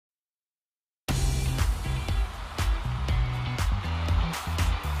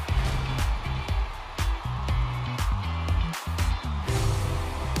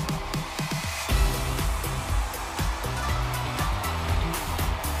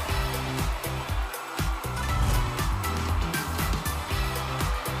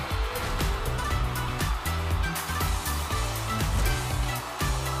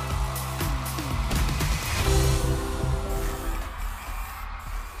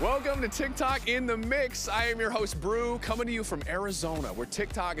Welcome to TikTok in the Mix. I am your host, Brew, coming to you from Arizona, where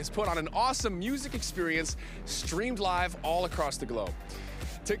TikTok has put on an awesome music experience streamed live all across the globe.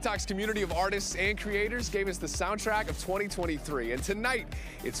 TikTok's community of artists and creators gave us the soundtrack of 2023, and tonight,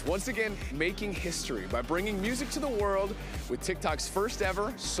 it's once again making history by bringing music to the world with TikTok's first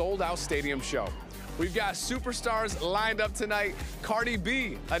ever sold-out stadium show. We've got superstars lined up tonight: Cardi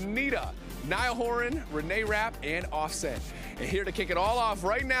B, Anitta, Niall Horan, Reneé Rapp, and Offset. And here to kick it all off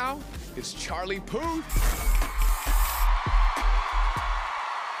right now is Puth.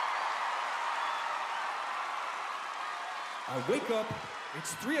 I wake up,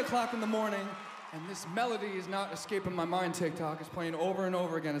 it's 3 o'clock in the morning, and this melody is not escaping my mind. TikTok is playing over and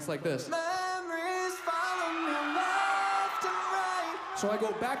over again. It's like this. Memories follow me left and right. So I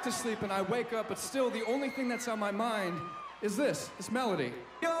go back to sleep and I wake up, but still the only thing that's on my mind is this melody.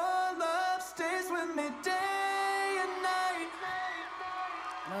 Your love stays with me day and night.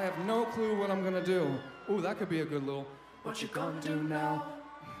 And I have no clue what I'm gonna do. Ooh, that could be a good little, what you gonna do now?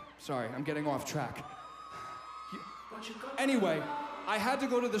 Sorry, I'm getting off track. Anyway, I had to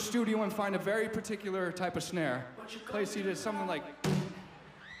go to the studio and find a very particular type of snare. Placey did something like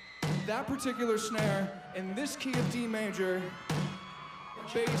that particular snare in this key of D major,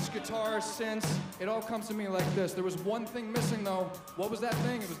 bass, guitar, synths, it all comes to me like this. There was one thing missing though. What was that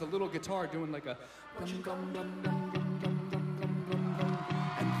thing? It was the little guitar doing like a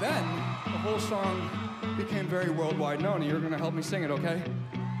and then the whole song became very worldwide known, and you're gonna help me sing it, okay?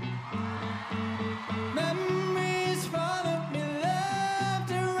 Memories follow me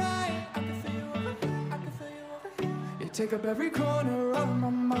left and right. I can feel you over here, I can feel you over here. You take up every corner of my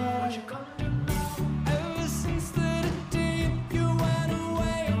mind. Ever since the day you went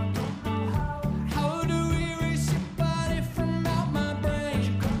away, how do we erase your body from out my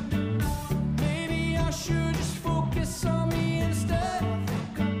brain? Maybe I should just focus on me instead.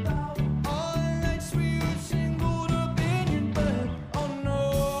 All the nights we were tangled up in your bed. Oh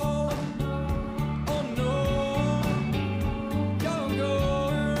no, oh no. Y'all go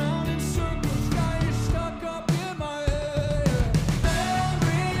around in circles, got you stuck up in my head.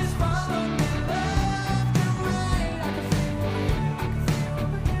 Memories follow me left and right. I can feel you over here, I can feel you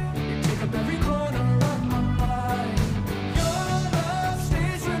over here. You take up every corner of my mind. Your love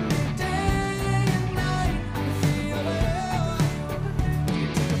stays with me day and night. I can feel it. You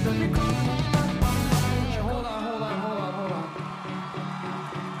take up every corner of my mind. Hold on.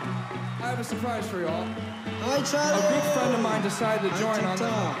 I have a surprise for y'all. Hi, Charlie. A good friend of mine decided to join on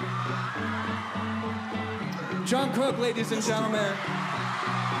TikTok. John Cook, ladies and gentlemen.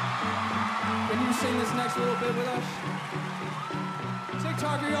 Can you sing this next little bit with us?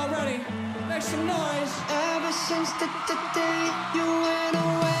 TikTok, are y'all ready? Make some noise. Ever since the day you went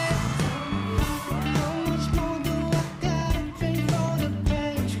away, how much more do I gotta drink for the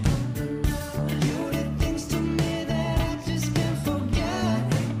pain? You did things to me that I just can't forget.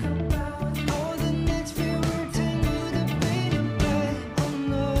 All the nights we were tangled up in your bed. Oh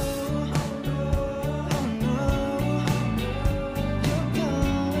no, oh no. You're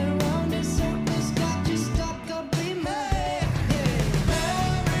going round in circles, got you stuck up in my head.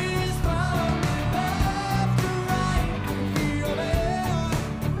 Memories follow me left and right. I can feel it.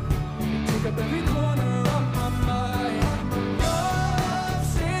 You take up every corner of my mind. Your love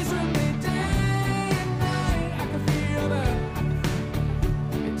stays with me day and night. I can feel it.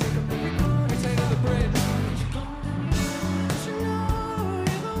 You take up every corner. Let me take to the bridge. But you know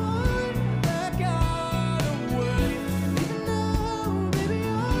you're the one that got away. Even though, baby,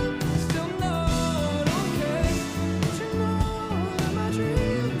 I'm still not okay. But you know that my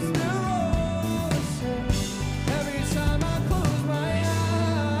dreams, they're all the same. Every time I close my eyes.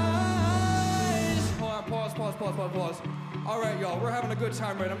 Hold on, pause. All right, y'all, we're having a good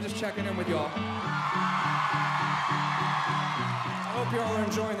time, right? I'm just checking in with y'all. I hope y'all are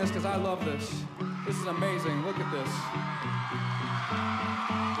enjoying this, because I love this. This is amazing. Look at this.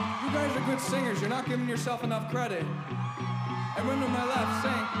 You guys are good singers. You're not giving yourself enough credit. Everyone to my left,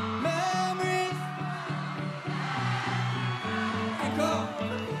 sing memories. And go.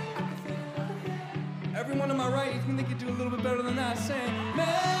 Everyone to my right, you think they could do a little bit better than that, sing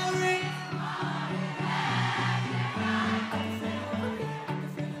memories.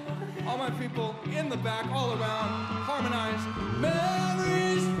 All my people in the back, all around, harmonize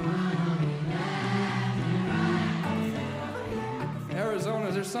memories.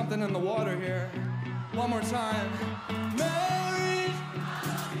 Arizona, there's something in the water here. One more time. Memories.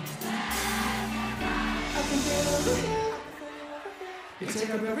 I can get over here. You take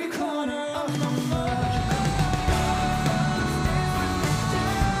up every corner of my mind.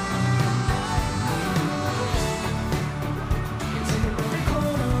 You take up every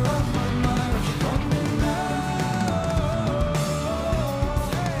corner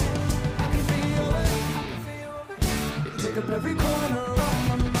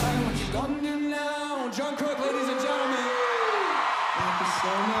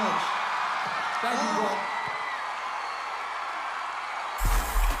so much. Thank you, bro.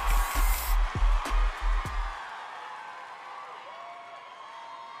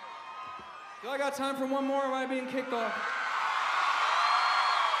 Do I got time for one more, or am I being kicked off?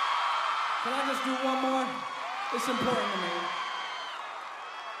 Can I just do one more? It's important to me.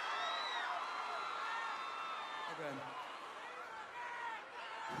 Okay.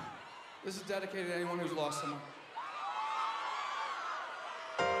 This is dedicated to anyone who's lost someone.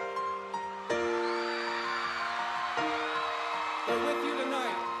 They're with you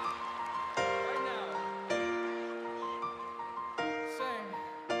tonight. Right now. Sing.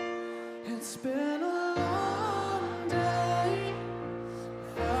 It's been a long day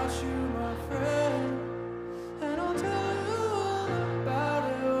without you, my friend. And I'll tell you all about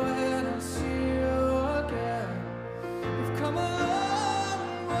it when I see you again. We've come a long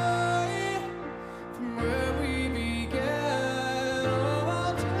way from where we began. Oh,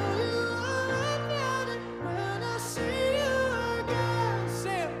 I'll tell you all about it when I see you again.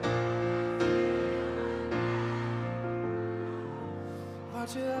 Say it.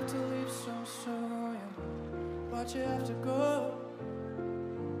 Why'd you have to leave so soon? Why'd you have to go?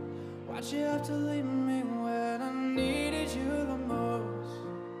 Why'd you have to leave me when I needed you the most?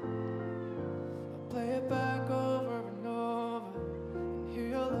 I'll play it back over and over and hear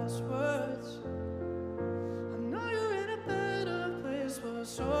your last words. I know you're in a better place, but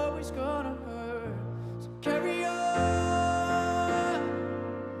it's always gonna hurt. So carry on.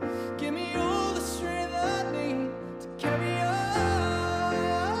 Give me all the strength I need to carry on.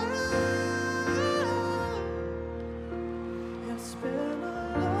 It's been a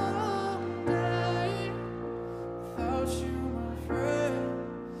long day without you, my friend.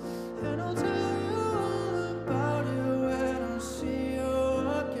 And I'll tell you all about it when I see you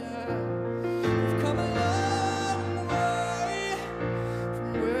again. We've come a long way from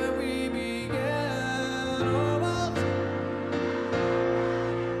where we began. Oh, I'll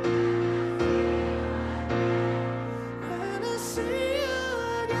when I see you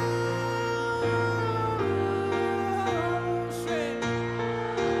again. Straight.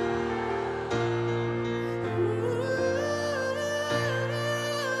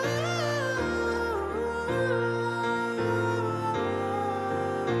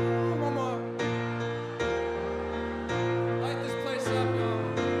 One more. Light this place up, y'all.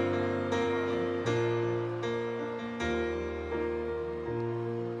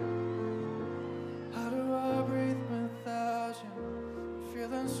 How do I breathe without you? I'm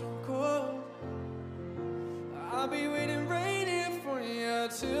feeling so cold. I'll be waiting right here for you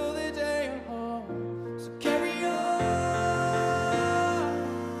till the day I'm home. So carry on.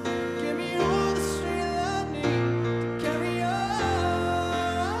 Give me all the strength I need to carry on.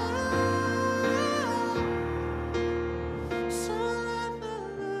 So let the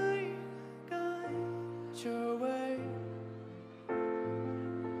light guide your way.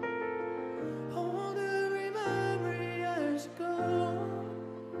 Hold every memory as you go.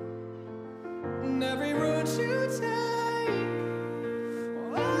 And every road you take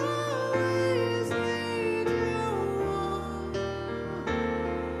will always lead you home.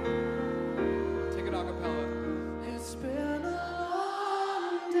 Take it a cappella. It's been a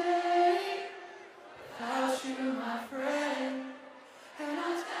long day without you, my friend. And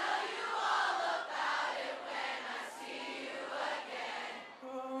I'll tell you all about it when I see you again. Oh,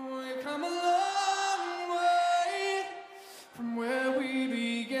 we've come a long way from where we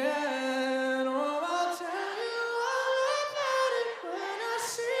began. Oh, I'll tell you all about it when I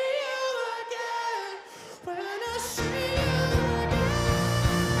see you again. When I see you again.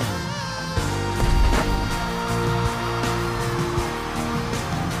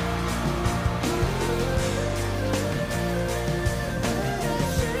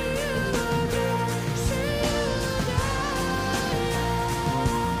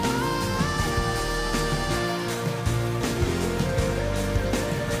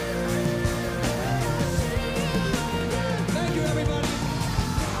 Thank you, everybody.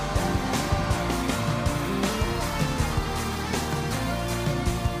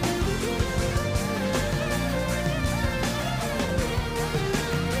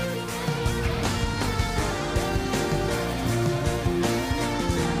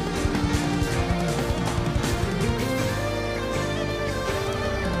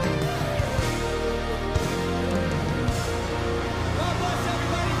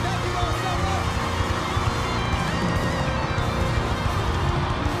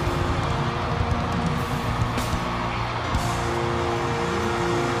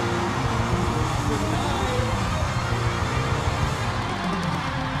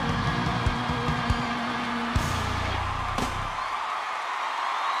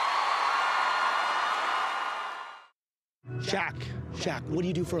 Shaq, what do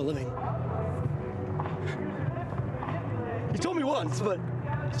you do for a living? You told me once, but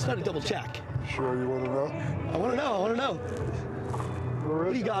it's not a double check. Sure, you want to know? I want to know. Where What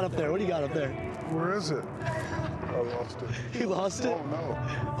is do you got up there? Where is it? I lost it. You lost it? Oh, no.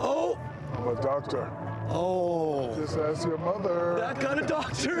 Oh, I'm a doctor. oh. Just ask your mother. That kind of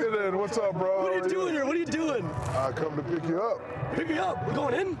doctor? Get in. What's up, bro? What are you doing here? What are you doing? I come to pick you up. Pick me up. We're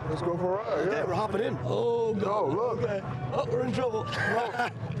going in? Let's go for a ride. Okay, Yeah. we're hopping in. Oh, God. No, look. Okay. Oh, we're in trouble.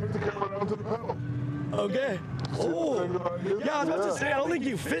 Take the camera down to the pedal. Okay. Oh. thing behind you? Yeah, I was about to Yeah. say, I don't think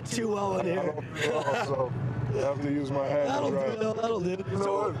you fit too well in here. So I have to use my hand That'll to drive. do. That'll do. You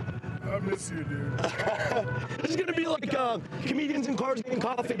know what? I miss you, dude. This is gonna be like comedians in cars getting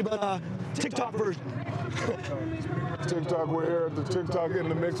coffee, but TikTok version. TikTok, we're here at the TikTok in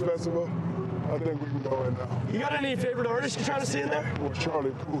the Mix Festival. I think we can go in now. You got any favorite artists you're trying to see in there? Well,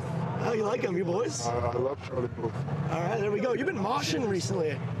 Charlie Puth. Oh, you like them, you boys? I love Charlie Puth. All right, there we go. You've been moshing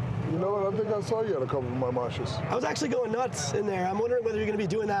recently. You know what? I think I saw you at a couple of my marches. I was actually going nuts in there. I'm wondering whether you're gonna be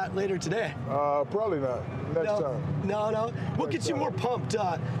doing that later today. Probably not. Next time. No. What gets you time. more pumped?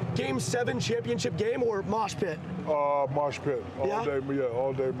 Game 7 championship game or mosh pit? Mosh pit. Yeah?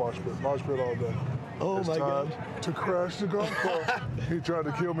 All day mosh pit. Mosh pit all day. Oh It's my time God. to crash the golf cart. He tried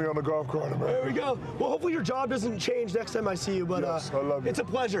to kill me on the golf cart, man. There we go. Well, hopefully your job doesn't change next time I see you, but Yes, I love you. it's a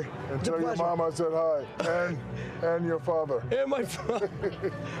pleasure. And It's a tell your pleasure. mom I said hi. And your father. And my phone.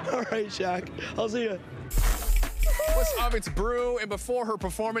 All right, Shaq. I'll see you. What's up? It's Brew, and before her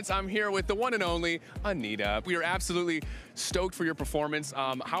performance, I'm here with the one and only Anitta. We are absolutely stoked for your performance.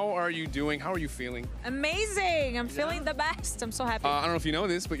 How are you doing? How are you feeling? Amazing. I'm feeling the best. I'm so happy. I don't know if you know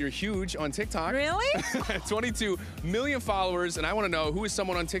this, but you're huge on TikTok. Really? 22 million followers, and I want to know, who is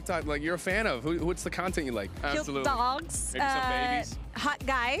someone on TikTok like you're a fan of? What's the content you like? Cute dogs. Maybe some babies. Hot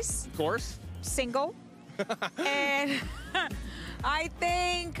guys. Of course. Single. And I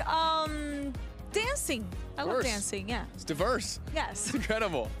think dancing. I love course. dancing. Yeah. It's diverse. Yes.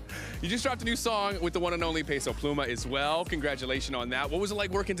 Incredible. You just dropped a new song with the one and only Peso Pluma as well. Congratulations on that. What was it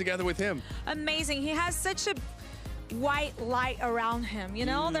like working together with him? Amazing. He has such a white light around him. You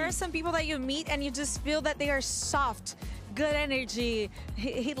know, there are some people that you meet and you just feel that they are soft, good energy.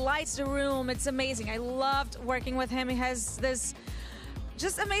 He lights the room. It's amazing. I loved working with him. He has this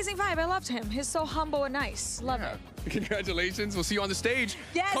just amazing vibe. I loved him. He's so humble and nice. Love it. Congratulations. We'll see you on the stage.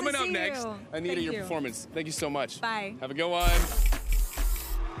 Yes, Coming I up see next, you. Anitta, Thank your you. performance. Thank you so much. Bye. Have a good one.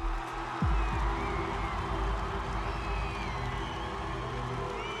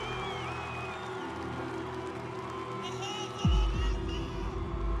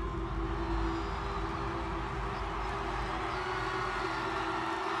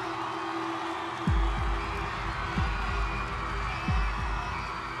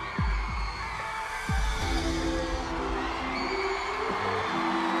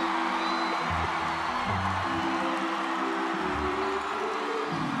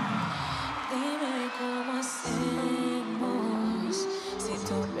 Dime cómo hacemos. Si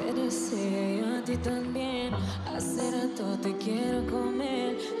tú obedeces, yo a ti también. Hace rato te quiero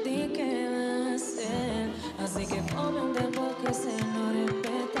comer. Di qué vas a hacer. Así que ponme un tempo que se no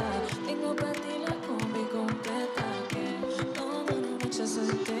respeta. Tengo para ti la combi completa. Que toda una noche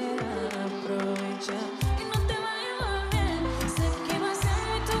soltera. Aprovecha. Y no te vayas a volver. Sé que va a ser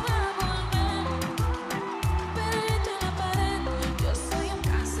y tú vas a volver. Pegadito en la pared. Yo soy un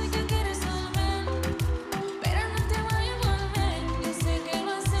caso que quieres volver. Pero no te vayas a volver. Yo sé que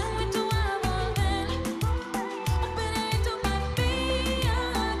va a ser y tú vas a volver. Un pegadito papi.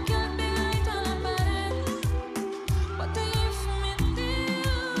 Aquí al pegadito a la pared. Botella y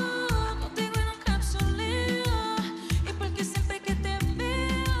fumetío. Contigo y nunca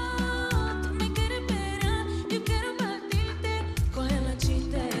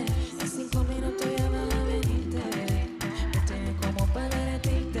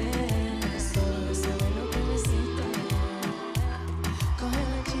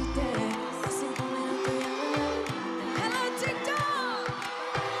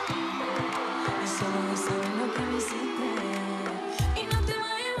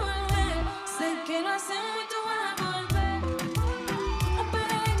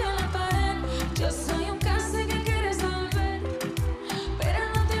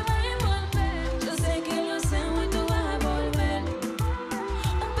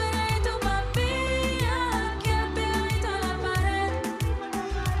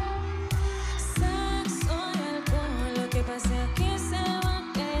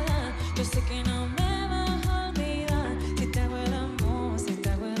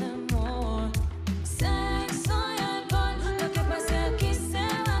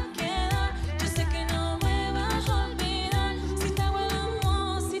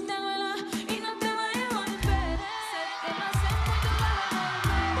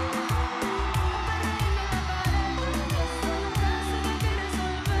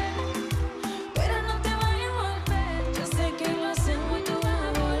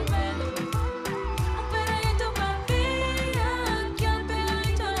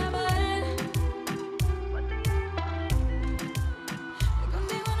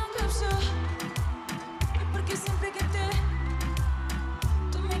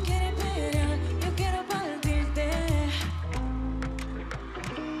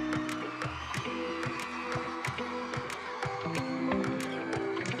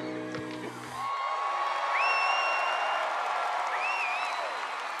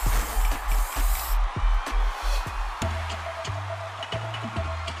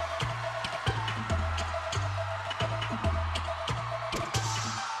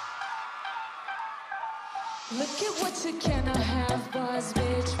Look at what you cannot have, boss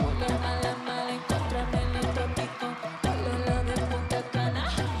bitch. Mujer mala, mala, encontrame en el trópico. Palo lo de Punta Cana.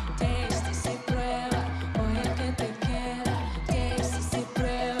 Tasty si prueba, oye que te queda. Tasty si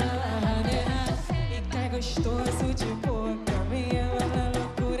prueba, vas a dejar. Y cae gostoso de boca, me lleva a la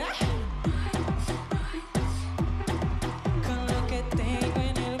locura. Con lo que tengo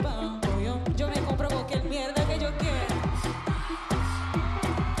en el banco, yo me compro cualquier mierda que yo quiera.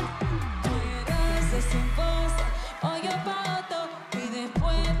 Sin pose, hoy yo pago todo y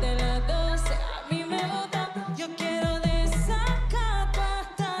después de las 12 a mí me gusta. Yo quiero desacato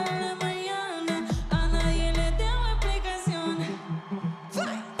hasta la mañana, a nadie le tengo explicaciones.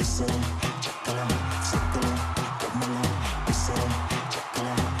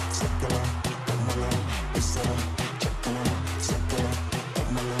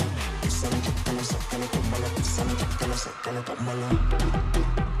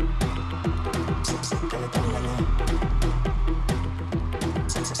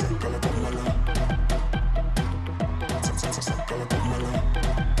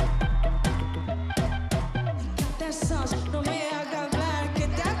 No me hagas hablar, que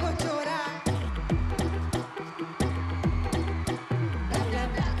te hago llorar. Bla, bla,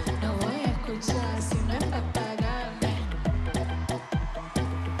 bla. No voy a escuchar si no es para pagarme.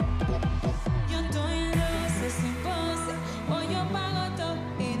 Yo estoy en roce sin pose, hoy yo pago todo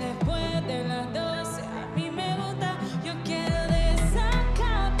y después de las 12 a mí me gusta. Yo quiero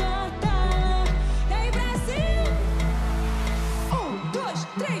desacato hasta hey Brasil. 1, 2,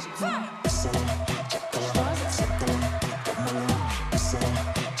 3, vai!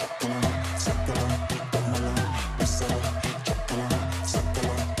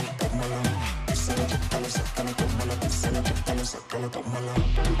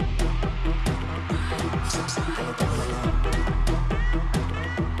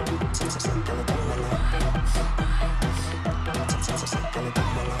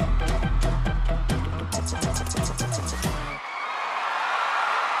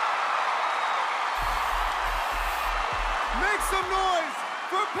 Make some noise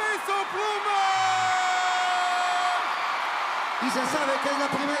for Peso Pluma! Y se sabe que es la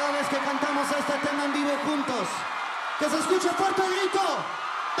primera vez que cantamos este tema en vivo juntos. Que se escuche fuerte el grito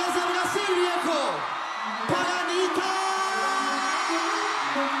desde Brasil, viejo. Para Anitta.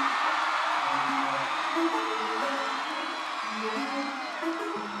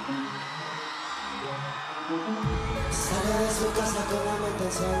 Sale de su casa con la mente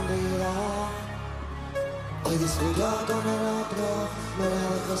encendida. Hoy disfrutó con el otro, me la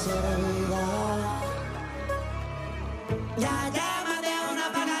dejó sobrevida. Ya llama de una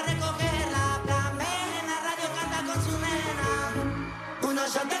para recogerla. También en la radio canta con su nena. Unos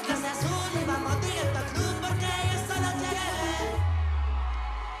shots de clase azul y vamos directo al club porque ella solo quiere ver.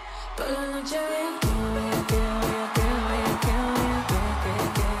 Por la noche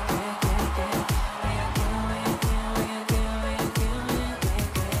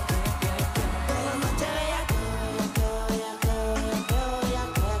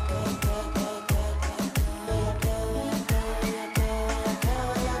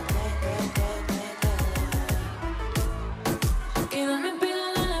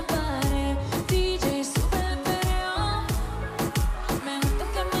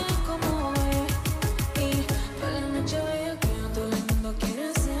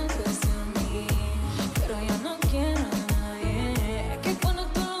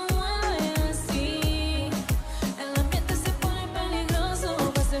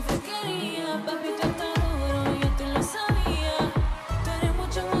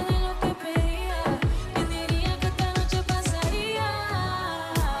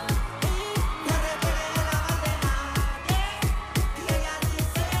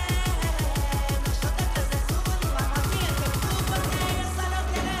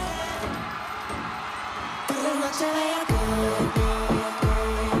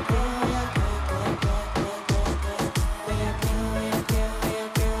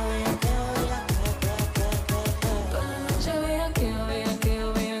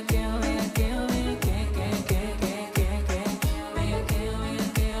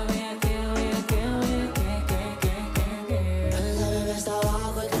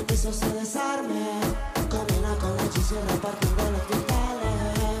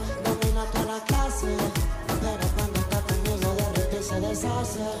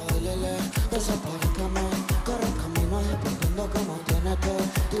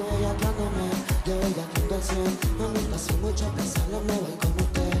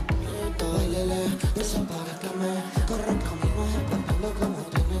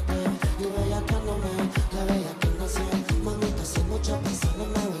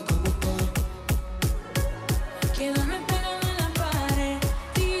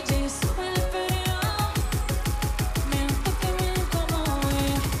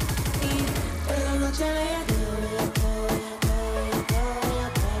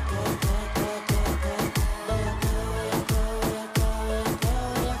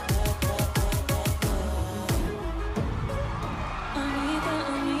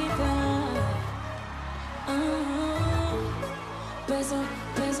peso,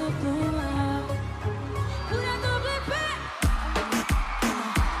 peso pluma. Una doble P.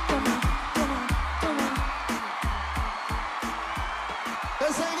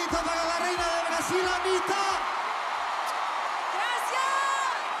 Ese grito para la reina de Brasil, Anitta.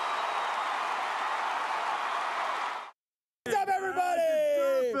 What's up,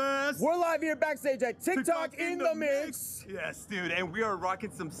 everybody? We're live here backstage at TikTok in the Mix. Yes, dude, and we are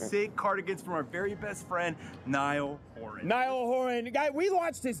rocking some sick cardigans from our very best friend, Niall Horan. Niall Horan. Guy, we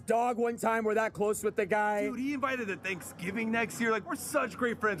watched his dog one time. We're that close with the guy. Dude, he invited to Thanksgiving next year. Like, we're such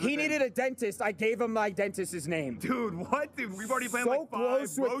great friends with He him. needed a dentist. I gave him my dentist's name. Dude, what? Dude, we've already planned So like 5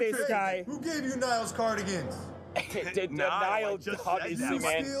 close with road this trips. guy. Who gave you Niall's cardigans? Niall, just obviously, said that.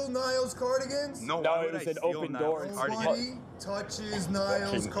 man. Steal Niall's cardigans? No, No, why it would was I an steal open Niall's door. cardigan? Nobody touches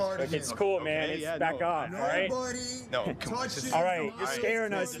Niall's cardigans. It's cool, man. Okay, It's yeah, back no, off, all right? Nobody touches. All right, you're Niall's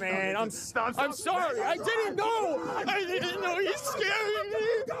scaring us, man. I'm sorry. I didn't know. I didn't know. He's scaring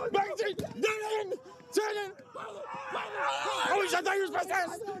me. Backstage. Turn. I wish I thought you were supposed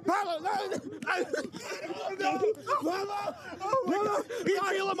to. You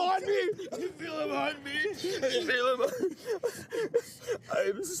feel him on me. You feel him on me. You feel him on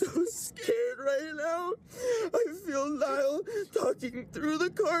I'm so scared right now. I feel Niall talking through the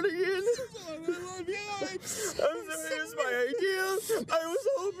cardigan. I'm sorry, it was my idea. I was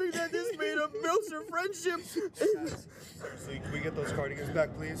hoping that this made a Milser friendship. Seriously, can we get those cardigans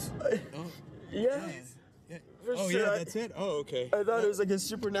back, please? Yeah. For Oh sure. yeah, that's it. Oh okay. I thought it was like a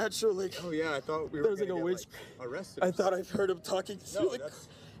supernatural, like, Oh yeah, I thought we were there was like a gonna get, witch. arrested. I thought I heard him talking through the. that's-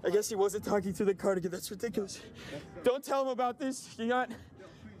 I guess he wasn't talking through the cardigan. That's ridiculous. Don't tell him about this. You're not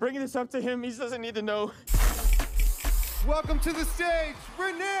bringing this up to him. He doesn't need to know. Welcome to the stage,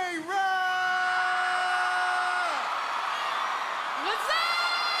 Reneé Rapp. What's up?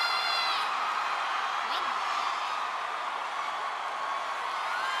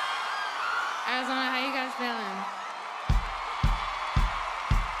 Arizona, how you guys feeling?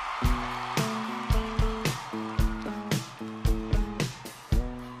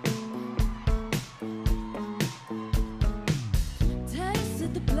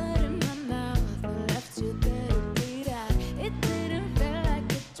 Tasted the blood in my mouth and left you there to bleed out. It didn't feel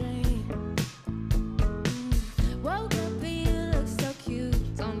like a dream. Woke up and you look so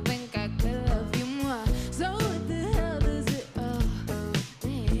cute. Don't think I could love you more. So what the hell does it all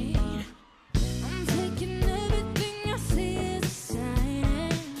mean? I'm taking everything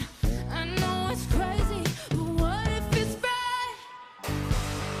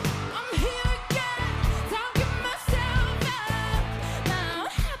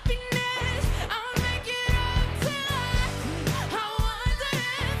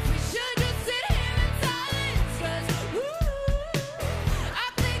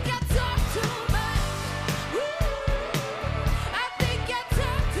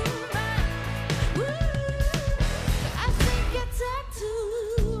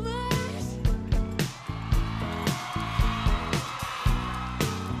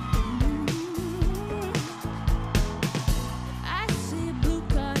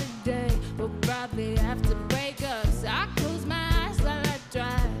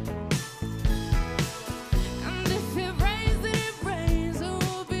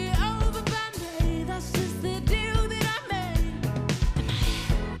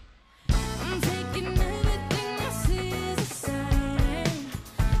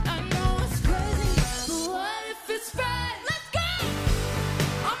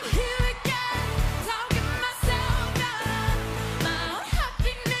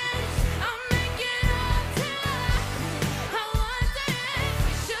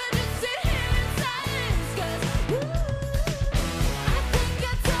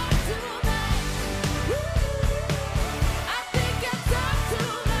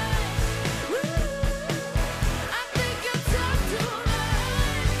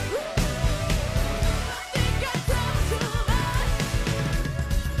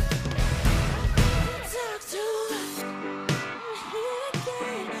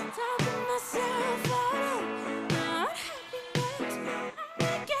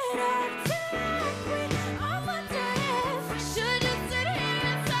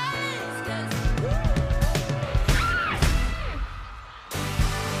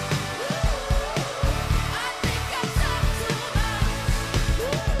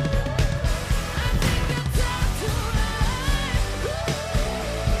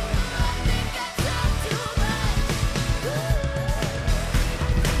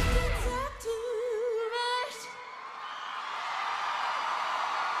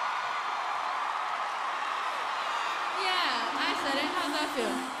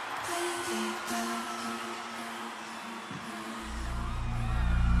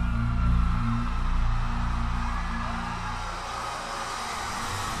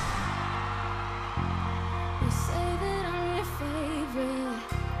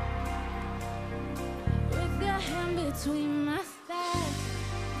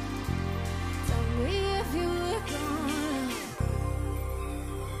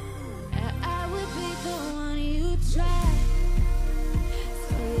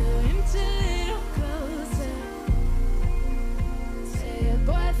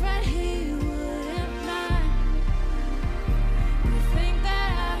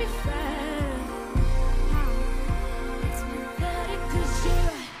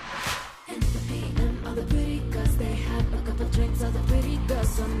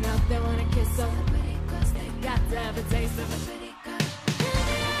to have a taste of a pretty girl.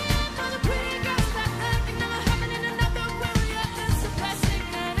 All the pretty girls that like it never happen in another area. It's a blessing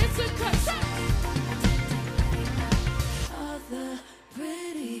and it's a curse. All the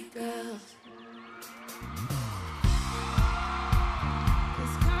pretty girls.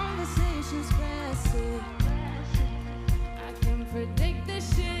 This conversation's passive. I can predict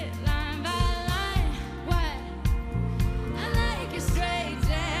this shit line by line. What? I like your straight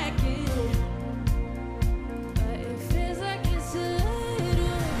jacket, but it feels like it's a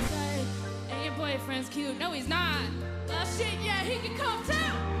little tight. And your boyfriend's cute. No, he's not. Well, shit, yeah, he can come too.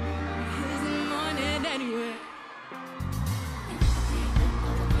 He's in the morning anyway.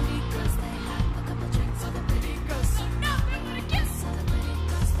 All the pretty girls, they have a couple drinks. All the pretty girls, so now they wanna kiss. All the pretty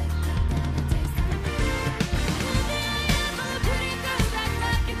girls, they have a taste of it. All the pretty girls that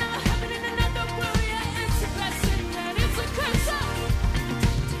like it never happen in another world. Yeah, it's a blessing and it's a curse. All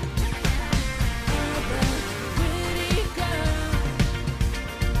the pretty girls.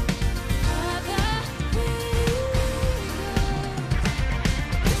 All the pretty girls.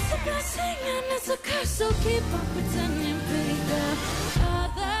 It's a blessing and it's a curse, so keep on pretending, pretty girl. All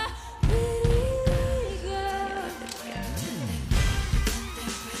the pretty girls.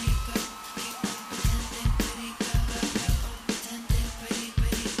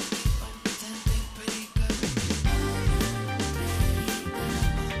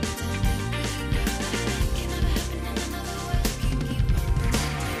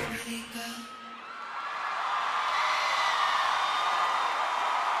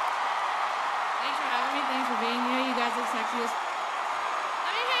 Thanks for having me. Thanks for being here. You guys look sexy as.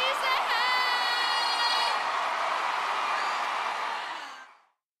 Let me hear you say hey.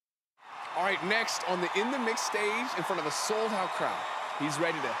 All right, next on the In the Mix stage in front of a sold-out crowd. He's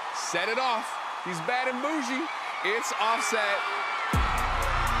ready to set it off. He's bad and bougie. It's Offset.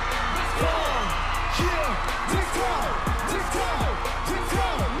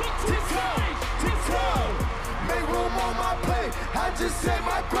 Make room on my plate. I just said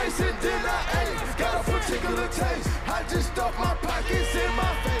my grace and then I ate. Got a particular taste. I just stuffed my pockets in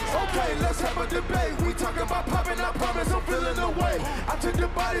my face. Okay, let's have a debate. We talking about popping, I promise I'm feeling the way. I took the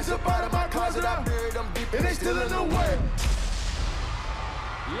bodies up out of my closet, I buried them deep, and they still in the way.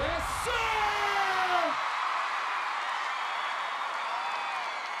 Yes, sir!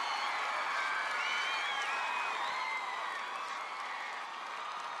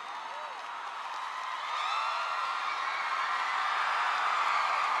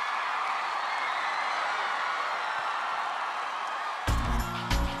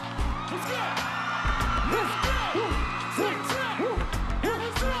 Let's go! Let's go! TikTok!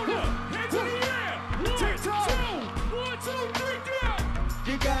 Arizona! Hands in the air! TikTok! 1, 2, 3, go!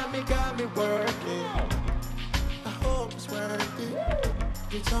 You got me working. I hope it's worth it.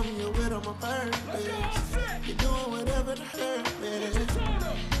 You told me you're with on my birthday. You're doing whatever to hurt me.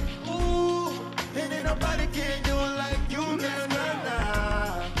 Ooh, and ain't nobody can do it like you, nah.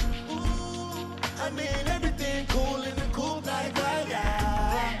 Ooh, I mean everything cool in the cool like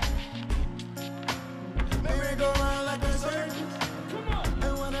yeah. Merry go round like a circus. Come on!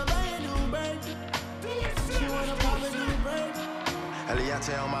 And when I buy a new baby, she wanna pop a new baby.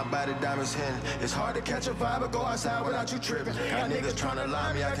 Eliante on my body, diamonds hidden. It's hard to catch a vibe or go outside without you tripping. Got niggas tryna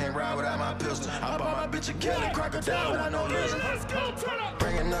lie me, I can't ride without my pistol. I bought my bitch a Kelly crocodile without no lizard. Let's go, turn up!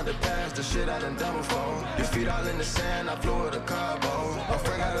 Bringing up the past, the shit I done done before. Your feet all in the sand, I flew with a carbo. My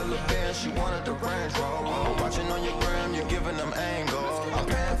friend got a little band, she wanted the Range Rover. Watching on your gram, you giving them angles. I'm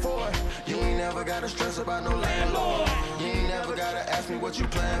paying for it. You ain't never gotta stress about no landlord. You ain't never gotta ask me what you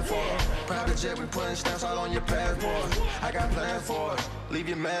plan for. Private jet, we putting stamps all on your passport. I got plans for it. Leave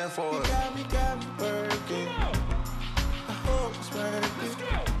your man for it. You got me working. I hope it's worth it.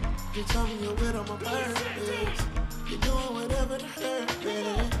 You told me you're with on my birthdays. You're doing whatever to hurt me.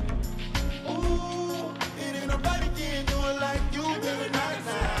 Ooh, it ain't nobody can do it like you do it nah.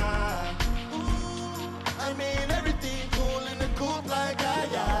 Ooh, I mean everything cool in the coupe like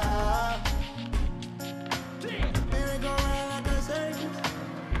yeah. Merry go round like a circus.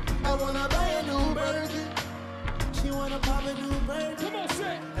 I wanna buy a new burger. She wanna pop a new burger. Come on,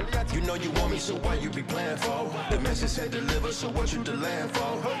 say! You know you want me, so why you be playing for? The message said deliver, so what you delaying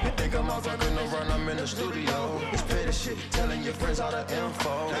for? You think I'm off, I couldn't run, I'm in the studio. It's petty shit, telling your friends all the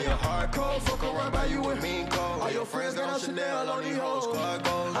info. Now you're hardcore, fuck around by you and mean cold. All your friends got on Chanel, on these hoes, squad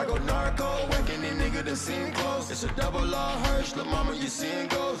goals. I go narco, whacking these niggas that seem close. It's a double R Hirsch, lil' mama, you seeing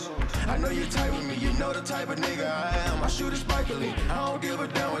ghosts. I know you tight with me, you know the type of nigga I am. I shoot it spikily, I don't give a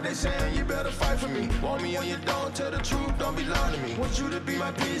damn what they saying, you better fight for me. Want me or you don't, tell the truth, don't be lying to me. Want you to be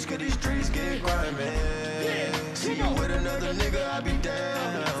my piece, cause these streets get grimy. See you with another nigga, I be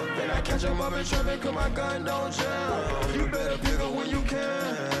down. Then I might catch him up in traffic, cause my gun don't jam. You better pick up when you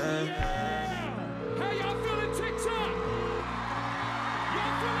can. How y'all feeling TikTok?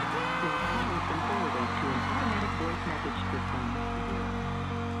 Y'all feeling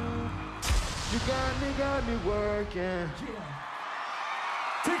You got me working.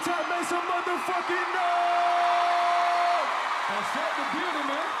 TikTok, make some motherfucking noise! That's right, the building,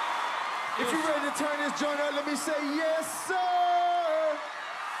 man. If you ready to turn this joint up, let me say yes, sir.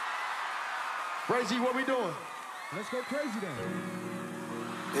 Ray G, what we doing? Let's go crazy then.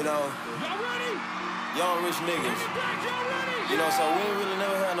 You know, Y'all ready? young rich niggas. Back, y'all ready? You know, so we ain't really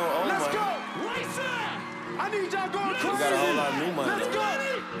never had no old Let's money. go! Right side! I need y'all going crazy! We got a whole lot of new money. Let's go!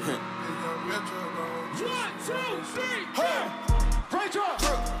 though. 1, 2, 3, Hey, right drop!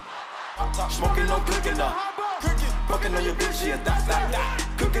 smoking, no cooking up. Fucking on your bitch, yeah, that.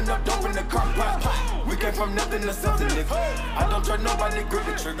 Cooking up dope in the crock pot. We came from nothing to something, nigga. I don't trust nobody, grip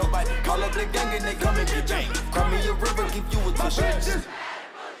the trick, nobody. Call up the gang and they come and get you. Cry me a river, give you a tissue.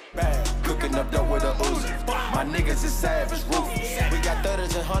 Bad, cooking up dope with a Uzi. My niggas is savage, ruthless. We got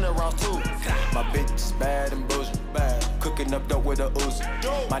 30s and 100 rounds too. My bitch is bad and bullshit. Bad, cooking up dope with a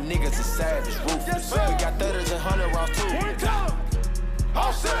Uzi. My niggas is savage, ruthless. We got 30s and 100 rounds too.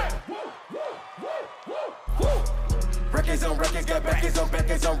 All set. Records on records, got backers on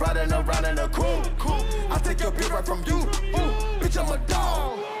backers, I'm riding around in a cool. I take your bitch right from you. Bitch, I'm a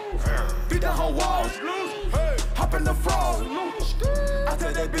dog. Beat the whole walls. Hop in the frog. I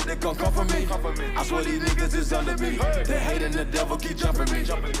tell that bitch they gon' come for me. I swear these niggas is under me. They hating the devil, keep jumping me.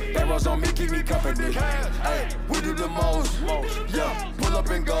 Arrows on me, keep me company. Hey, we do the most. Yeah, pull up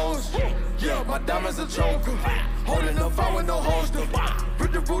and goes. Yeah, my diamonds a choker. Holding up, I with no holster.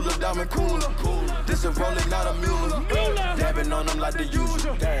 Put the ruler, diamond cooler. This a rolling, not a mule. Dabbing on them like the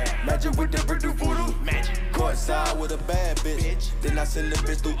usual. Magic with the brick do voodoo. Courtside with a bad bitch. Then I send the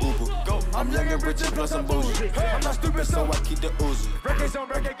bitch through Uber. I'm young and rich and plus I'm bougie. I'm not stupid, so I keep the Uzi. Records on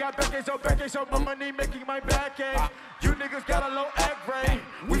record, got backers on backers, so my money making my back ache. You niggas got a low act rate.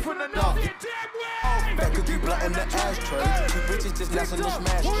 We from the north. Back cookie blunt in the ashtray. Two bitches just dancing the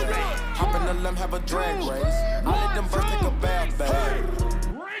smash tray. Hop in the limb, have a drag race. I let them birds take a bath bag.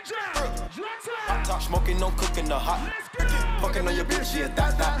 Smoking, no cooking, the hot. Fucking on your bitch, yeah,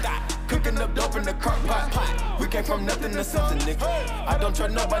 that. Cooking up dope in the crock pot. We came from nothing to something, nigga. I don't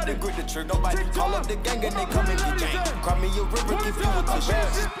trust nobody, grip the trick. Nobody call up the gang and they come and get you. Cry me a river, give you a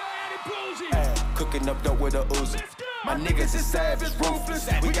tissue. Cooking up dope with a Uzi. My niggas is savage, ruthless.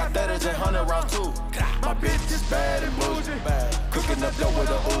 We got 30s and 100 rounds too. My bitch is bad and bougie. Cooking up dope with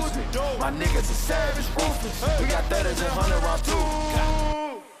a Uzi. My niggas is savage, ruthless. We got 30s and 100 rounds too.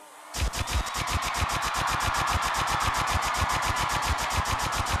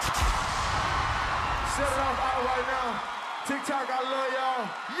 Set it off out right now. TikTok, I love y'all.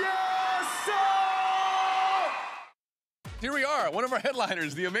 Yes, sir! Here we are, one of our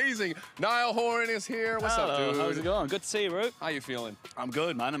headliners, the amazing Niall Horan is here. What's up, dude? How's it going? Good to see you, bro. How you feeling? I'm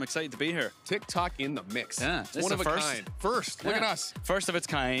good, man. I'm excited to be here. TikTok in the mix. Yeah, It's one of a kind. First, look at us. First of its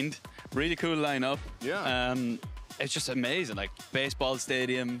kind. Really cool lineup. Yeah. It's just amazing. Like baseball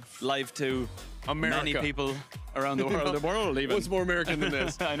stadium, live to America. many people around the world. The world, even. What's more American than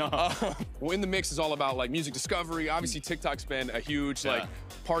this? I know. Well, in the mix is all about like music discovery. Obviously, TikTok's been a huge like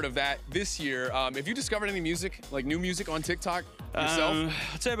part of that this year. Have you discovered any music, like new music on TikTok yourself?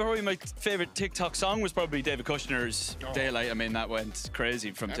 I'd say probably my favorite TikTok song was probably David Kushner's Daylight. I mean, that went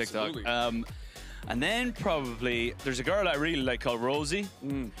crazy from Absolutely. TikTok. And then probably there's a girl I really like called Rosie,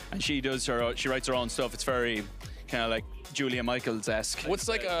 and she writes her own stuff. It's very kind of like Julia Michaels-esque. What's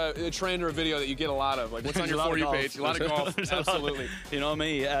like a trend or a video that you get a lot of? Like what's on your For You page? A lot of golf. Absolutely. You know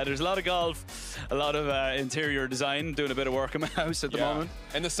me. There's a lot of golf, a lot of interior design, doing a bit of work in my house at the moment.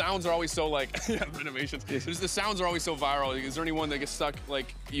 And the sounds are always so like renovations. The sounds are always so viral. Is there anyone that gets stuck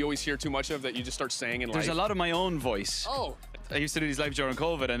like you always hear too much of that you just start saying in life? There's a lot of my own voice. Oh. I used to do these live during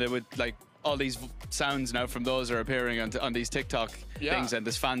COVID, and it would like all these sounds now from those are appearing on these TikTok things, and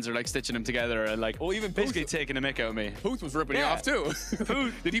these fans are like stitching them together and like even basically taking a mick out of me. Puth was ripping you off too.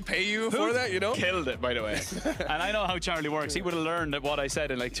 Puth, did he pay you for that? You know, killed it, by the way. And I know how Charlie works. He would have learned what I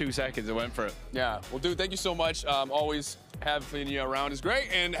said in like 2 seconds and went for it. Yeah. Well, dude, thank you so much. Always having you around is great,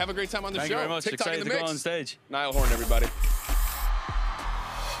 and have a great time on the Thank show. you very much. TikTok Excited in the to mix. go on stage. Niall Horan, everybody.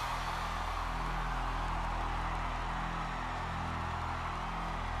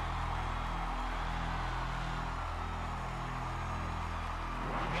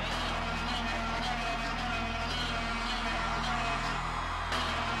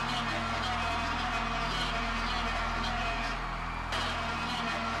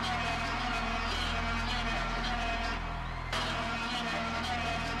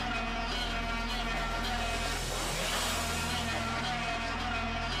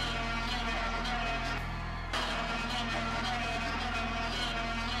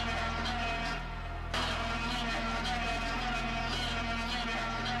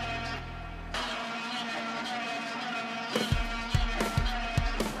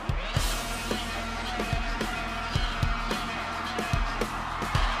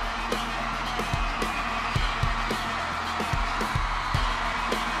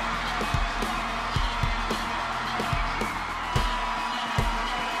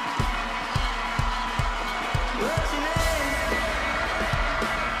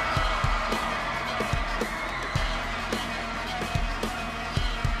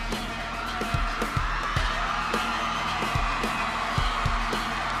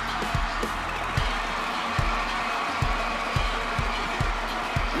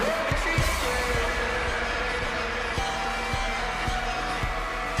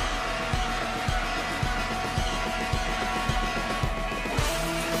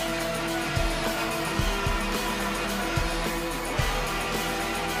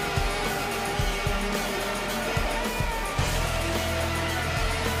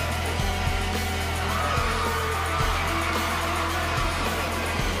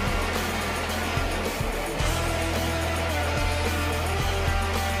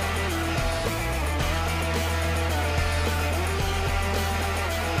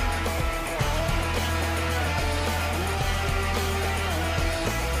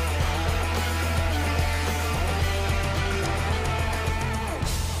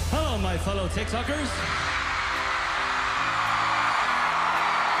 fellow TikTokers.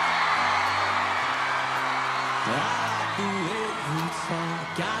 I like the way you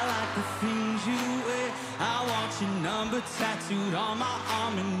talk, I like the things you wear. I want your number tattooed on my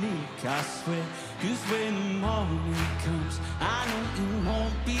arm and neck, I swear. 'Cause when the morning comes, I know you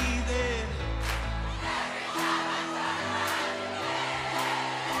won't be there.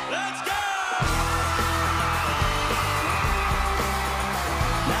 Let's go!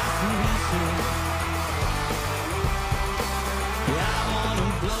 Nice to meet you. Yeah, I wanna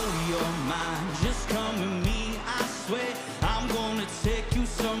blow your mind. Just come with me, I swear. I'm gonna take you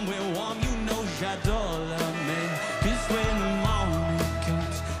somewhere warm. You know j'adore la mer. 'Cause when the morning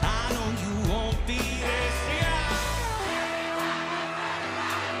comes, I know you won't be there. Sing out.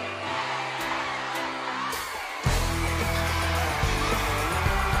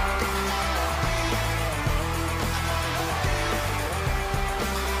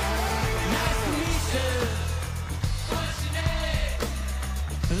 Nice to meet you. What's your name?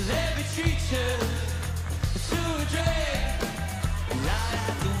 Let me treat you to a drink. I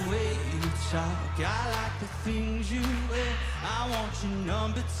like the way you talk, I like the things you wear. I want your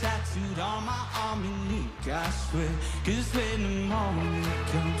number tattooed on my arm and neck, I swear. 'Cause when the morning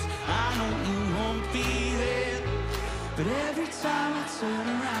comes, I know you won't be there. But every time I turn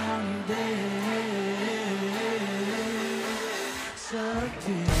around, you're there. So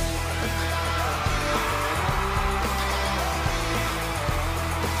good.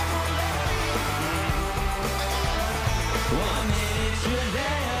 One minute you're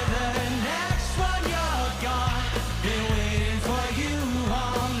there, the next one you're gone. Been waiting for you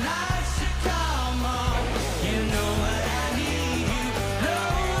all night to come on. You know what I need, you know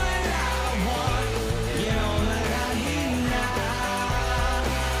what I want. You know what I need now.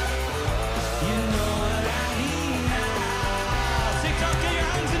 You know what I need now. TikTok, get your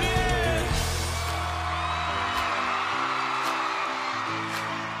hands in the air.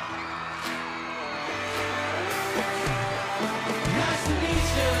 Nice to meet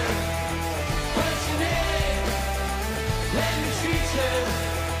you. What's your name? Let me treat you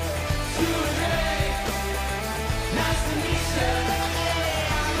to a drink. Nice to meet you.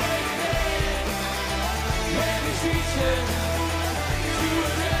 I'm waiting. Let me treat you to a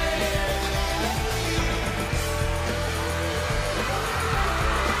drink.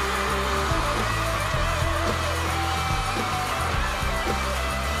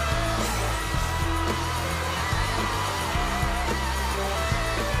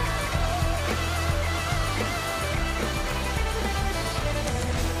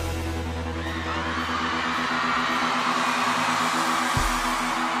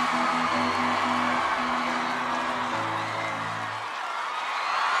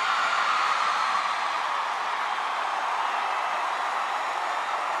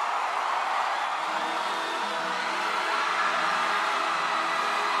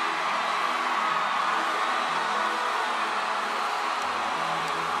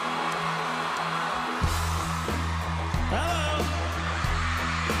 Hello.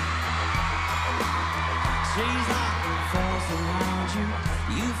 Trees like falls around you.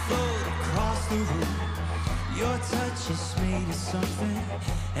 You float across the room. Your touch is made of something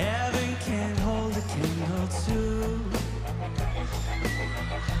heaven can't hold a candle to.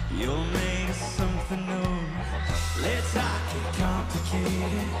 You're made of something new. Let's not get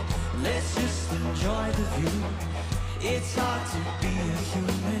complicated. Let's just enjoy the view. It's hard to be a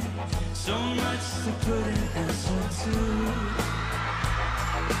human. So much to put an answer to.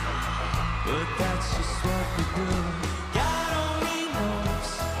 But that's just what we do. God only knows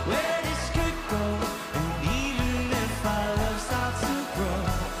where this could go. And even if our love starts to grow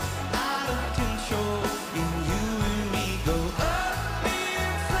out of control, and you and me go up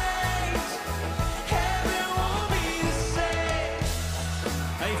in flames, heaven won't be the same.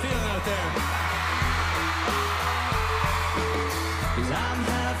 How you feeling out there? 'Cause I'm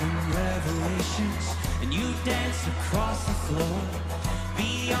having revelations, and you dance across the floor.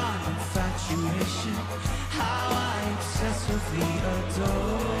 Beyond infatuation, how I obsessively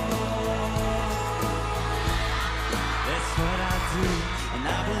adore. That's what I do, and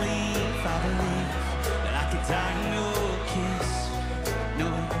I believe that I could die in your kiss. No,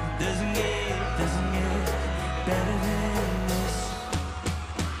 it doesn't get better than this.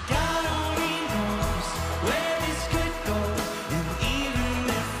 God only knows where this could go, and even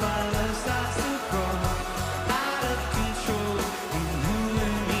if our love starts to grow out of control, and you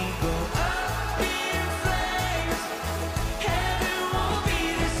and me go up in flames, heaven won't be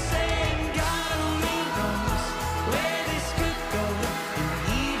the same. God only knows where this could go, and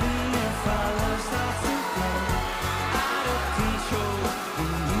even if our love starts to grow out of control.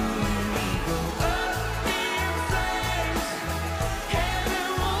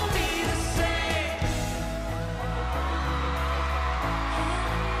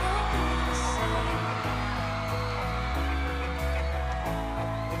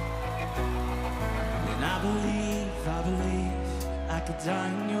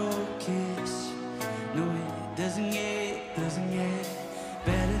 final kiss. No, it doesn't get better than this.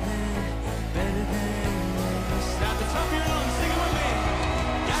 At the top of your lungs, sing it with me.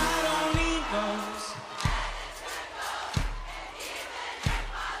 God only knows.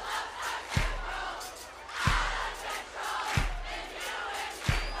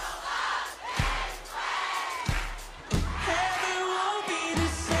 Heaven won't be the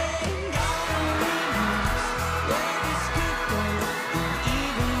same. God only knows where this could go.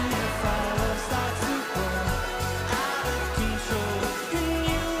 Even if our love starts to go out of control, and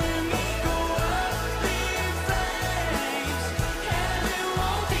you and me go up in flames, heaven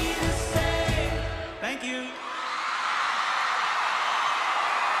won't be the same. Thank you.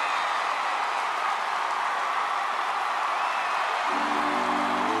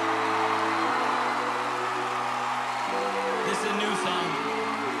 This is a new song.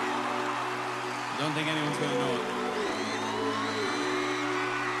 Don't think anyone's gonna know it.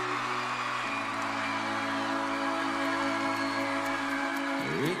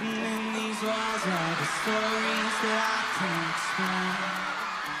 Written in these walls are the stories that I can't explain.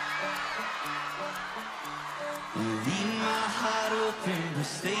 And leave my heart open, but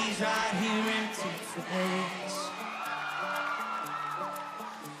stays right here empty for days.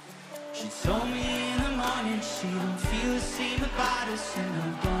 She told me in the morning she don't feel the same about us in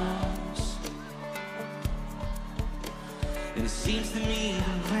her bones. And it seems to me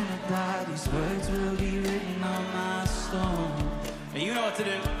that when I die, these words will be written on my stone. And you know what to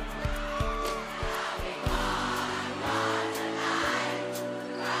do.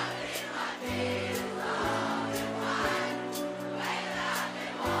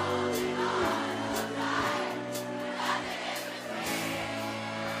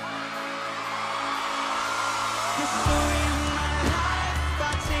 The story of my life,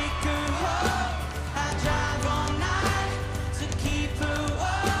 I take her home. I drive all night to keep her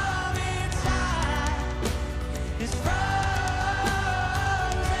warm inside. It's frozen.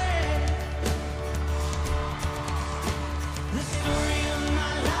 The story of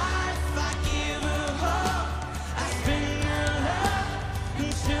my life, I give her hope. I spin her love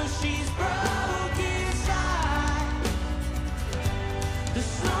until she's broke inside. The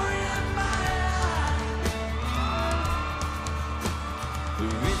story of my life.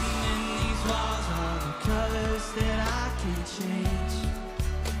 Written in these walls are the colors that I can't change.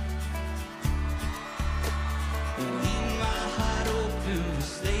 And leave my heart open, it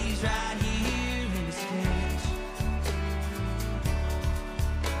stays right here in its cage.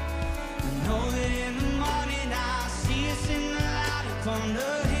 I know that in the morning I'll see us in the light upon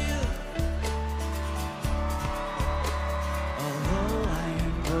the hill. Although I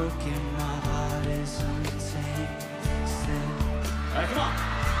am broken, my heart is untamed still. All right, come on.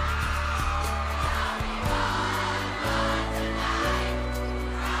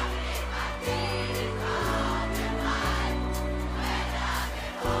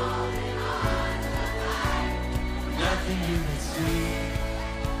 Nothing in between.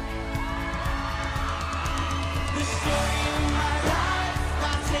 The story of my life,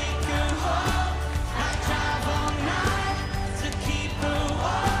 I take her home. I drive all night to keep her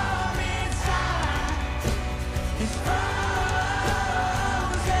warm inside. It's frozen.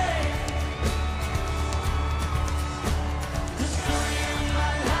 The story of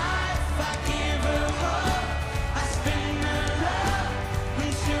my life, I give her hope. I spin her love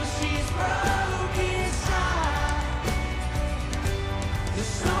until she's broke inside. The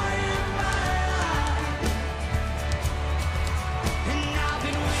story of my life. And I've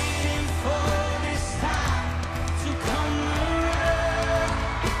been waiting for this time to come around.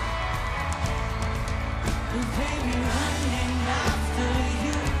 But baby, running after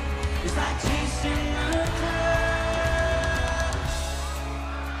you is like chasing the clouds.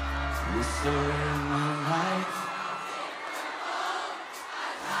 The story of my life.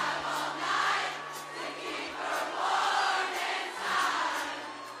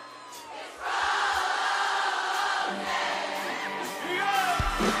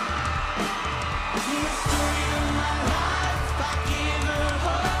 The story of my life, I give her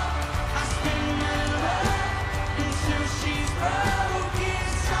hope. I spin her love until she's broke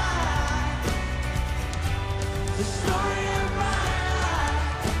inside. The story of my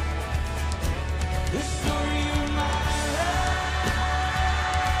life. The story of my life.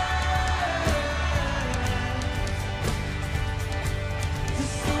 The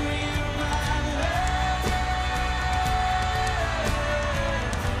story of my life.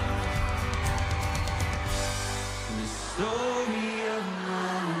 The story of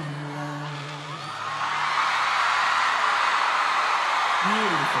my life.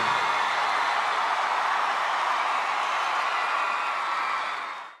 Beautiful.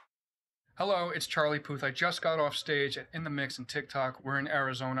 Hello, it's Charlie Puth. I just got off stage at In The Mix and TikTok. We're in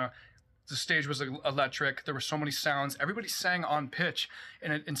Arizona. The stage was electric. There were so many sounds. Everybody sang on pitch,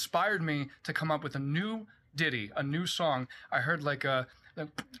 and it inspired me to come up with a new ditty, a new song. I heard like a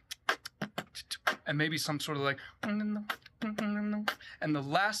and maybe some sort of like, and the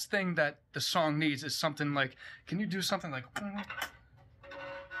last thing that the song needs is something like, can you do something like,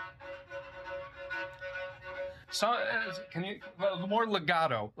 so, can you, well, more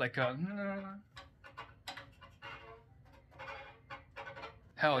legato, like a,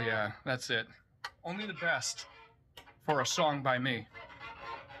 hell yeah, that's it. Only the best for a song by me.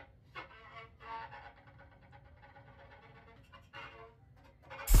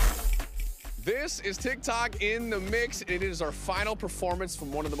 This is TikTok in the Mix. It is our final performance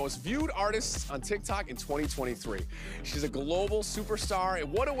from one of the most viewed artists on TikTok in 2023. She's a global superstar,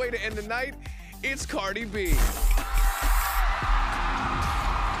 and what a way to end the night. It's Cardi B.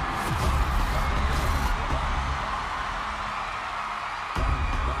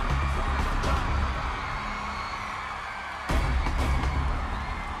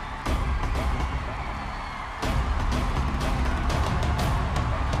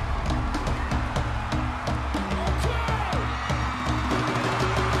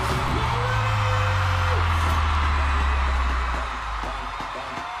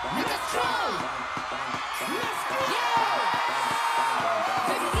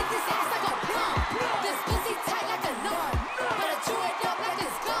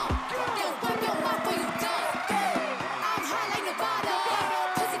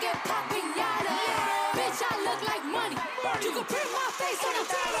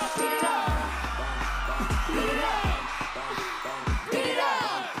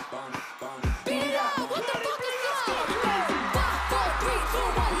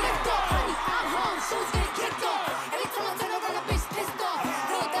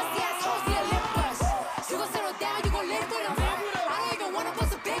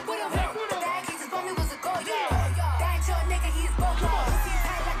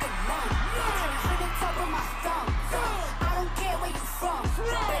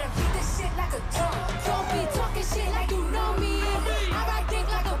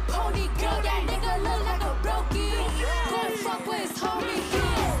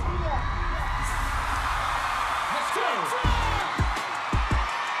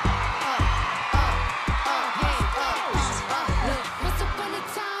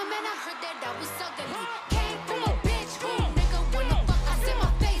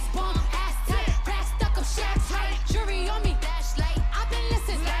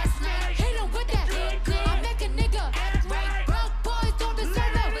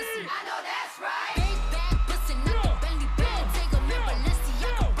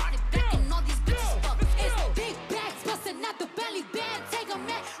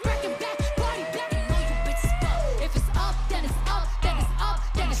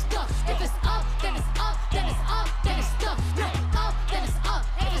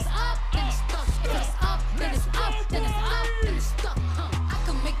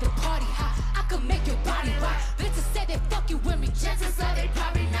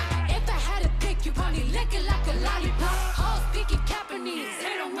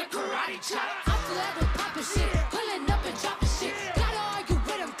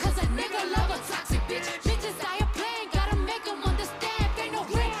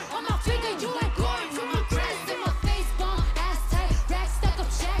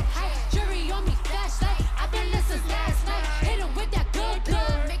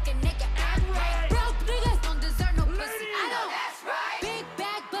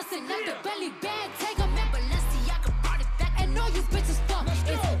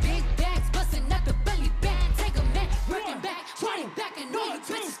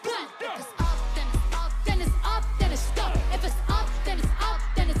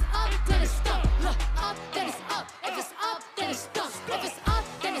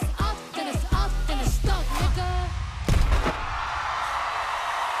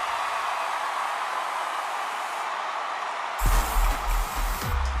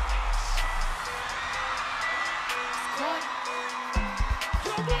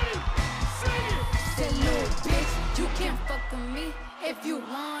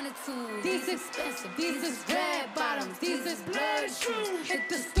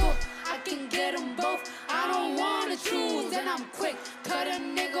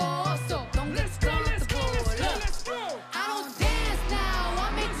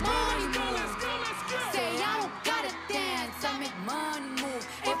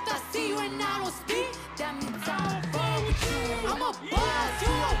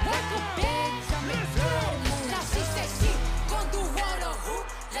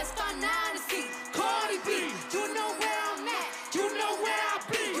 Let's find out.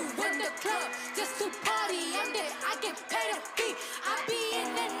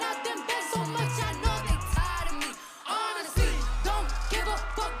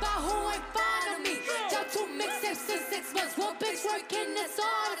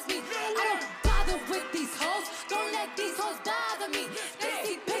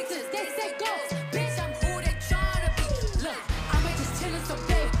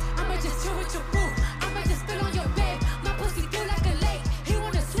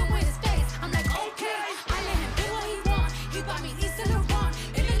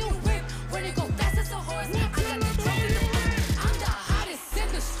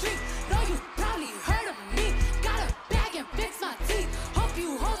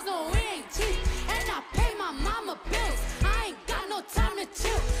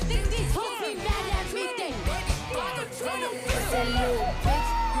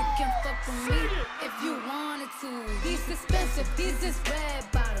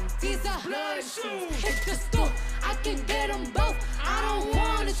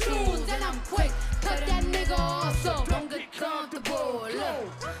 Look,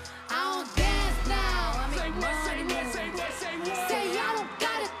 I don't dance now. I make money move. Say I don't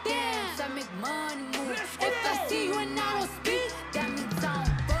gotta dance. I make money move. If I see you and I don't speak, that means I don't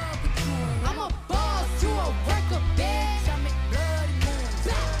fuck with you. I'm a boss, you a worker, bitch. I make bloody moves.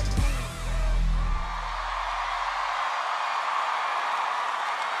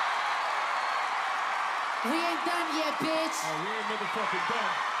 We ain't done yet, bitch. Oh, we ain't motherfucking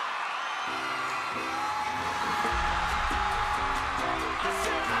done. I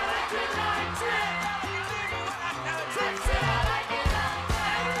said I like it like that. I said I like it like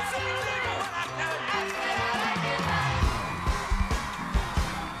that. I said I like it like that.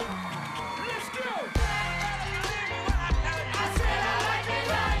 Let's go. I said I like it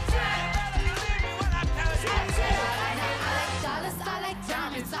like that. I like dollars, I like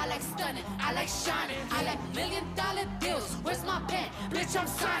diamonds, I like stunning, I like shining, I like $1,000,000 deals. Where's my pen? Bitch, I'm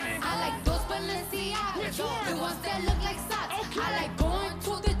signing. I like those Balenciagas, the ones that look like socks. I like going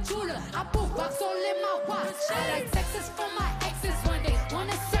to the jeweler. I put rocks all in my watch. I like texts from my exes when they want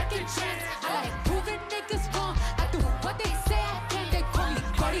a second chance. I like proving niggas wrong. I do what they say I can. They call me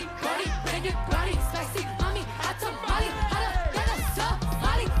Cardi, Cardi, bring it, body, spicy, mommy. I took Molly, holla, then I suck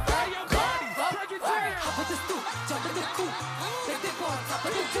Molly. I put the stoop, jump in the coop. Big dick on top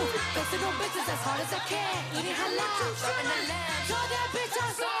of the roof. Flexing on bitches as hard as I can. Eating halal, dropping the lamb. Tell that bitch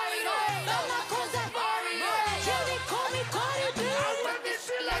I'm sorry, though. Felt my clothes at Mario. Yeah, they call me Cardi B. I work this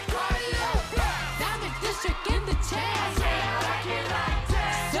shit like cardio. Diamond district in the chest.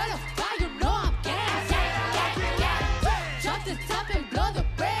 Certified, you know I'm gas. Jump the top and blow the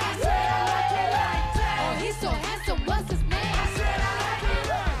brass. Oh, he's so handsome, what's his name?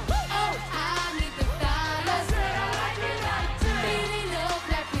 Oh, I need the dollars. Beating up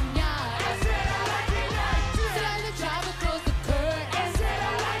like piñata. Tell the driver close the curtains.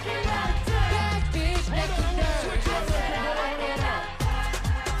 Bad bitch, make you nervous.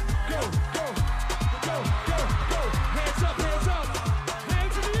 Go, go, go, go, go. Hands up, hands up.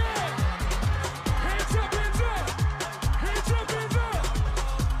 Hands in the air. Hands up, hands up. Hands up, hands up.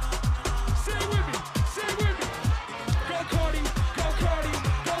 Say it with me, say it with me. Go Cardi, go Cardi,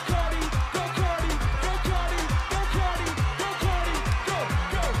 go Cardi, go Cardi, go Cardi, go Cardi, go Cardi, go,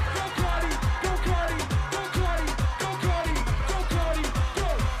 go, go Cardi, go Cardi, go Cardi, go Cardi, go Cardi, go,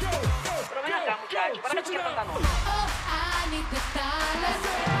 go, go. Pero ven acá, muchacho, ¿para qué tú quieres tanta nota? Oh, I need the dollars.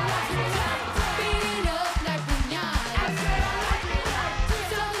 Beating up like piñata.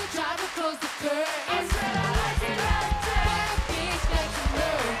 Tell the driver close the curtains. Bad bitch like you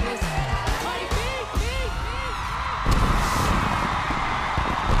nervous. Cardi B.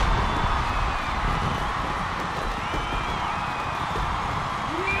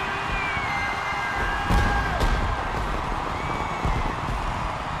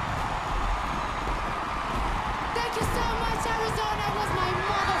 Thank you so much, Arizona. It was my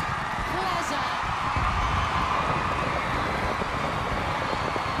mother pleasure.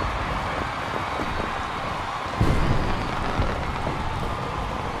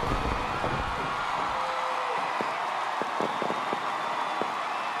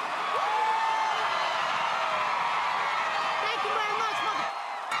 Thank you very much, mother.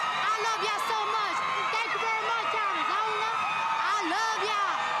 I love y'all so much. Thank you very much, Arizona. I love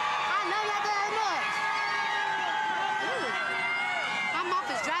y'all. I love y'all very much. Ooh. My mouth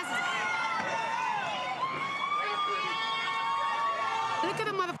is dry. Look at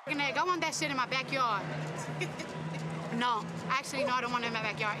the motherfucking egg. I want that shit in my backyard. No, actually, no, I don't want it in my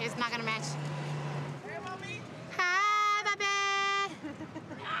backyard. It's not gonna match. Hi, baby.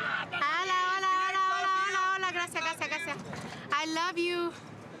 Hola, hola, hola, hola, hola, hola. Gracias, gracias, gracias. I love you.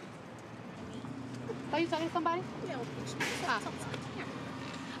 Are you talking to somebody? Yeah.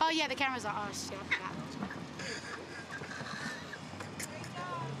 Oh, yeah, the cameras are. Oh, shit, I forgot.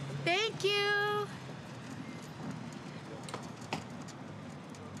 Thank you.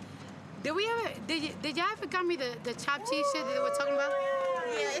 Did y'all ever got me the chopped cheese shit that they were talking about?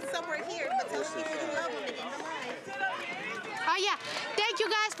 Yeah, it's somewhere here, but tell people you love them and in the live. Oh yeah, thank you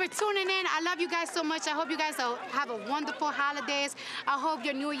guys for tuning in. I love you guys so much. I hope you guys have a wonderful holidays. I hope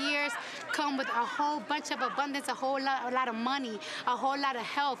your New Year's come with a whole bunch of abundance, a lot of money, a whole lot of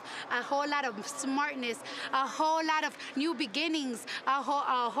health, a whole lot of smartness, a whole lot of new beginnings, a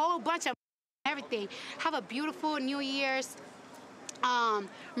whole bunch of everything. Have a beautiful New Year's.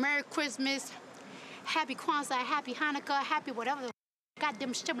 Merry Christmas, Happy Kwanzaa, Happy Hanukkah, Happy whatever the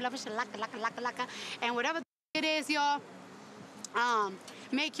goddamn shit, and whatever it is, y'all.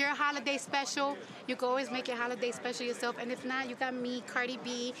 Make your holiday special. You can always make your holiday special yourself. And if not, you got me, Cardi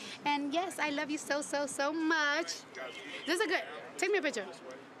B. And yes, I love you so, so, so much. This is a good, take me a picture.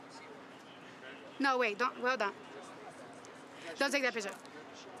 No, wait, don't, well done. Don't take that picture.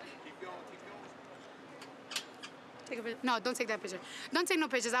 Take a picture. No, don't take that picture. Don't take no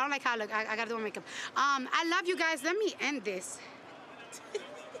pictures. I don't like how I look. I gotta do my makeup. I love you guys. Let me end this.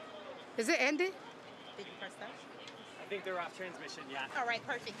 Is it ended? Did you press that? I think they're off transmission, yeah. All right,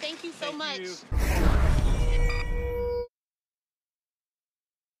 perfect. Thank you so Thank much. you.